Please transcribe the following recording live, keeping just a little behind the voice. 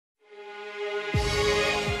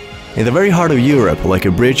In the very heart of Europe, like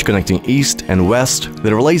a bridge connecting east and west,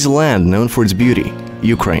 there lays a land known for its beauty,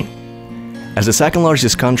 Ukraine. As the second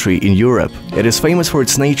largest country in Europe, it is famous for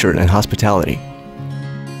its nature and hospitality.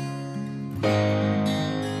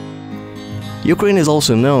 Ukraine is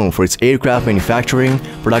also known for its aircraft manufacturing,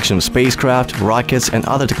 production of spacecraft, rockets, and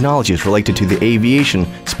other technologies related to the aviation,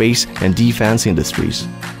 space, and defense industries.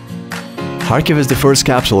 Kharkiv is the first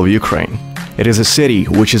capital of Ukraine. It is a city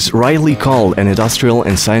which is rightly called an industrial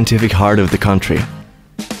and scientific heart of the country.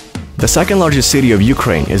 The second largest city of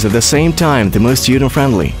Ukraine is at the same time the most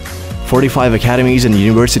student-friendly. 45 academies and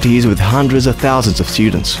universities with hundreds of thousands of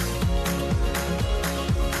students.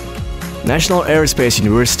 National Aerospace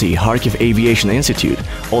University Kharkiv Aviation Institute,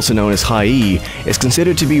 also known as KhAI, is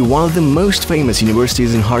considered to be one of the most famous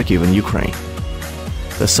universities in Kharkiv and Ukraine.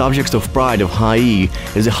 The subject of pride of KhAI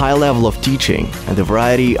is the high level of teaching and the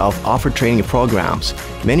variety of offered training programs,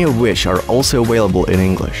 many of which are also available in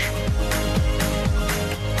English.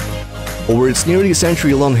 Over its nearly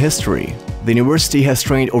century-long history, the university has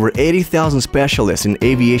trained over 80,000 specialists in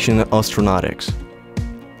aviation and astronautics.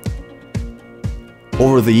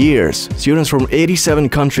 Over the years, students from 87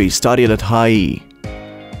 countries studied at KhAI.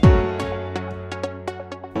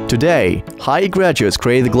 Today, KhAI graduates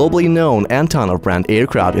create the globally known Antonov brand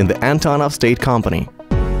aircraft in the Antonov State Company.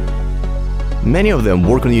 Many of them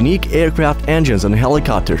work on unique aircraft engines and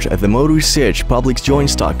helicopters at the Motor Sich Public Joint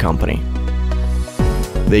Stock Company.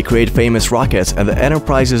 They create famous rockets at the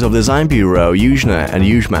enterprises of Design Bureau, Yuzhna and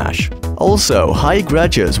Yuzhmash. Also, KhAI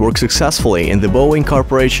graduates work successfully in the Boeing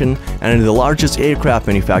Corporation and in the largest aircraft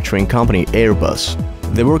manufacturing company, Airbus.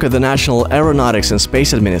 They work at the National Aeronautics and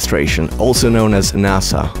Space Administration, also known as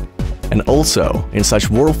NASA, and also in such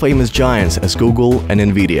world-famous giants as Google and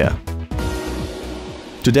Nvidia.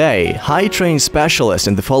 Today, KhAI trains specialists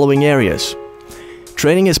in the following areas.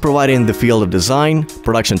 Training is provided in the field of design,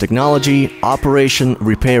 production technology, operation,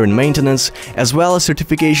 repair and maintenance, as well as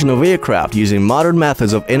certification of aircraft using modern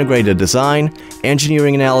methods of integrated design,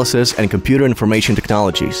 engineering analysis, and computer information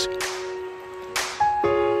technologies.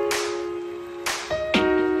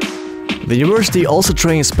 The university also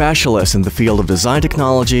trains specialists in the field of design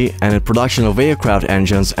technology and in production of aircraft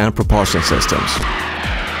engines and propulsion systems.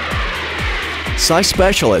 Such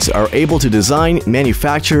specialists are able to design,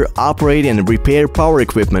 manufacture, operate and repair power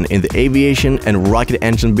equipment in the aviation and rocket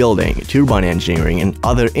engine building, turbine engineering and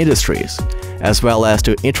other industries, as well as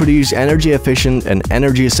to introduce energy-efficient and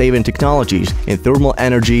energy-saving technologies in thermal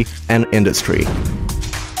energy and industry.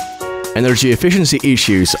 Energy efficiency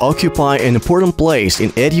issues occupy an important place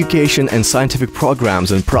in education and scientific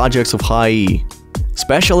programs and projects of KhAI.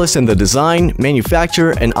 Specialists in the design,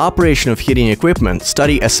 manufacture, and operation of heating equipment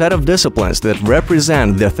study a set of disciplines that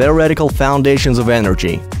represent the theoretical foundations of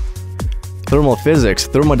energy: thermal physics,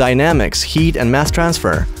 thermodynamics, heat and mass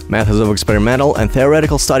transfer, methods of experimental and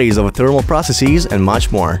theoretical studies of thermal processes, and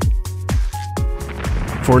much more.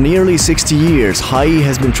 For nearly 60 years, KhAI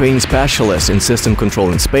has been training specialists in system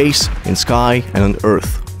control in space, in sky, and on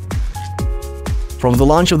Earth. From the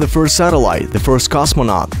launch of the first satellite, the first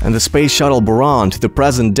cosmonaut, and the space shuttle Buran to the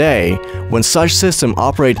present day, when such systems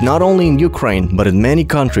operate not only in Ukraine but in many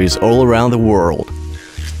countries all around the world.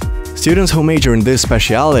 Students who major in this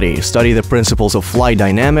specialty study the principles of flight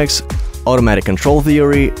dynamics, automatic control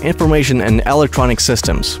theory, information and electronic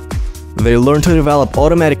systems. They learn to develop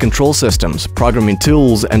automatic control systems, programming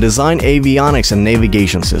tools, and design avionics and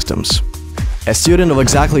navigation systems. A student of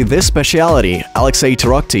exactly this specialty, Alexei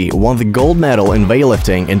Turokty won the gold medal in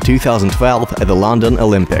weightlifting in 2012 at the London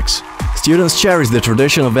Olympics. Students cherish the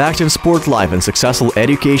tradition of active sport life and successful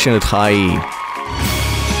education at KhAI.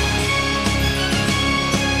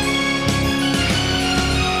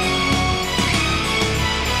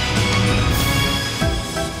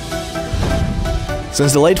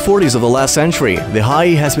 Since the late 40s of the last century, the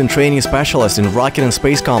KhAI has been training specialists in rocket and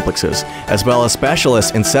space complexes, as well as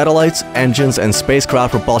specialists in satellites, engines, and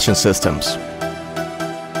spacecraft propulsion systems.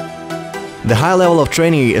 The high level of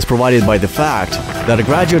training is provided by the fact that a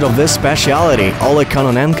graduate of this specialty, Oleg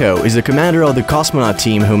Kononenko, is the commander of the cosmonaut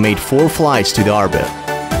team who made 4 flights to the orbit.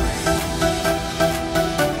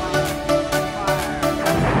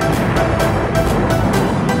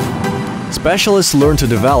 Specialists learn to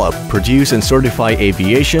develop, produce and certify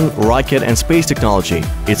aviation, rocket and space technology,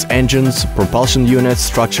 its engines, propulsion units,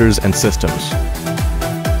 structures and systems.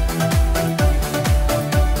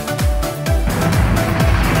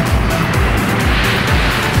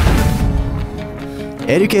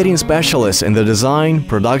 Educating specialists in the design,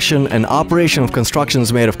 production and operation of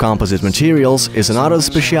constructions made of composite materials is another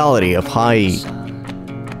specialty of KhAI.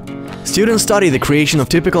 Students study the creation of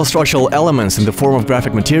typical structural elements in the form of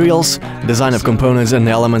graphic materials, design of components and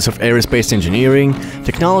elements of aerospace engineering,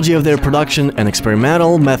 technology of their production, and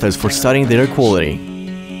experimental methods for studying their quality.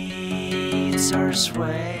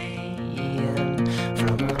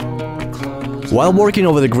 While working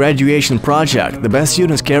over the graduation project, the best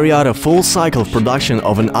students carry out a full cycle of production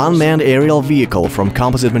of an unmanned aerial vehicle from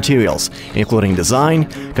composite materials, including design,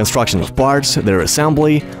 construction of parts, their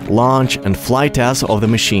assembly, launch, and flight tests of the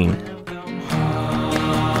machine.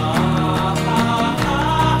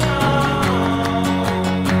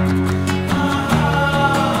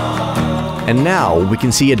 And now we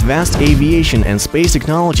can see advanced aviation and space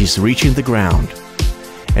technologies reaching the ground.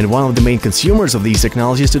 And one of the main consumers of these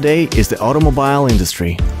technologies today is the automobile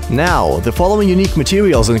industry. Now, the following unique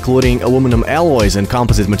materials, including aluminum alloys and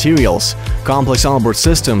composite materials, complex onboard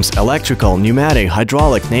systems, electrical, pneumatic,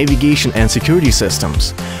 hydraulic, navigation and security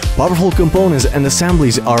systems, powerful components and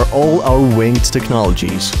assemblies are all our winged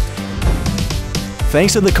technologies.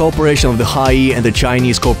 Thanks to the cooperation of the KhAI and the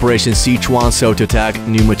Chinese corporation Sichuan Sototech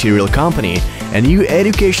New Material Company, a new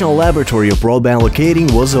educational laboratory of broadband locating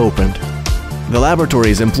was opened. The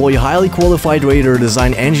laboratories employ highly qualified radar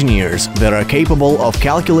design engineers that are capable of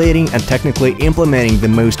calculating and technically implementing the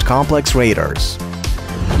most complex radars.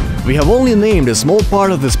 We have only named a small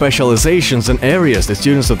part of the specializations and areas the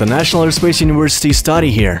students of the National Aerospace University study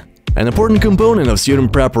here. An important component of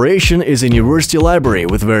student preparation is a university library,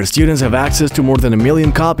 with where students have access to more than 1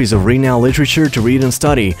 million copies of renowned literature to read and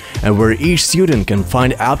study, and where each student can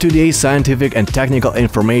find up-to-date scientific and technical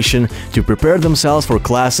information to prepare themselves for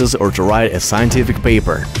classes or to write a scientific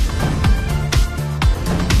paper.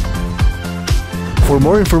 For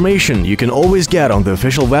more information, you can always get on the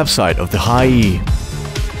official website of the KhAI.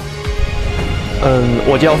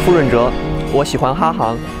 我叫傅润哲，我喜欢哈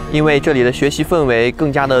航。 因为这里的学习氛围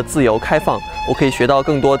更加的自由开放，我可以学到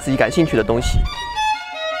更多自己感兴趣的东西。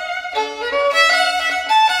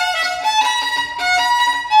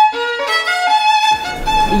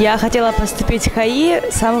Я хотела поступить в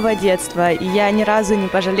KhAI с самого детства, и я ни разу не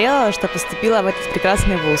пожалела, что поступила в этот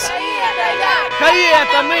прекрасный вуз. KhAI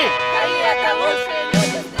это мы! KhAI это лучшие люди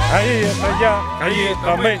страны! KhAI это я! KhAI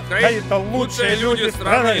это мы! KhAI это лучшие люди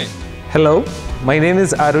страны! Hello, my name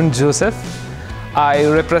is Arun Joseph. I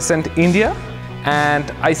represent India, and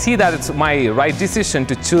I see that it's my right decision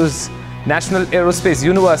to choose National Aerospace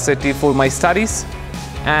University for my studies.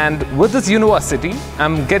 And with this university,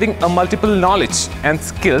 I'm getting a multiple knowledge and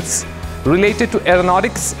skills related to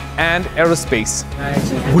aeronautics and aerospace.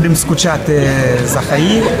 Будемо скучати за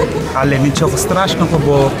KhAI, але нічого страшного,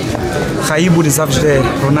 бо KhAI буде завжди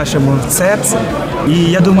в нашому серці.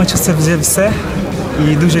 І я думаю, що це вже все.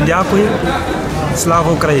 І дуже дякую.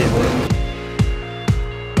 Слава Україні!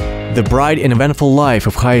 The bright and eventful life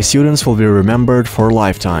of KhAI students will be remembered for a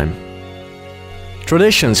lifetime.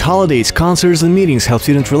 Traditions, holidays, concerts and meetings help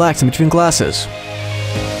students relax in between classes.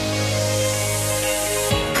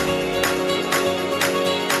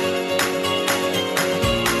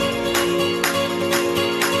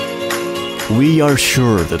 We are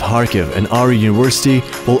sure that Kharkiv and our university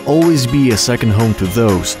will always be a second home to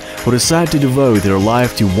those who decide to devote their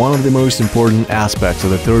life to one of the most important aspects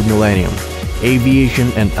of the third millennium: aviation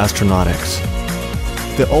and astronautics.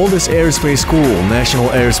 The oldest aerospace school, National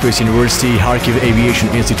Aerospace University Kharkiv Aviation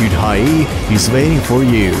Institute KhAI, is waiting for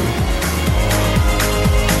you.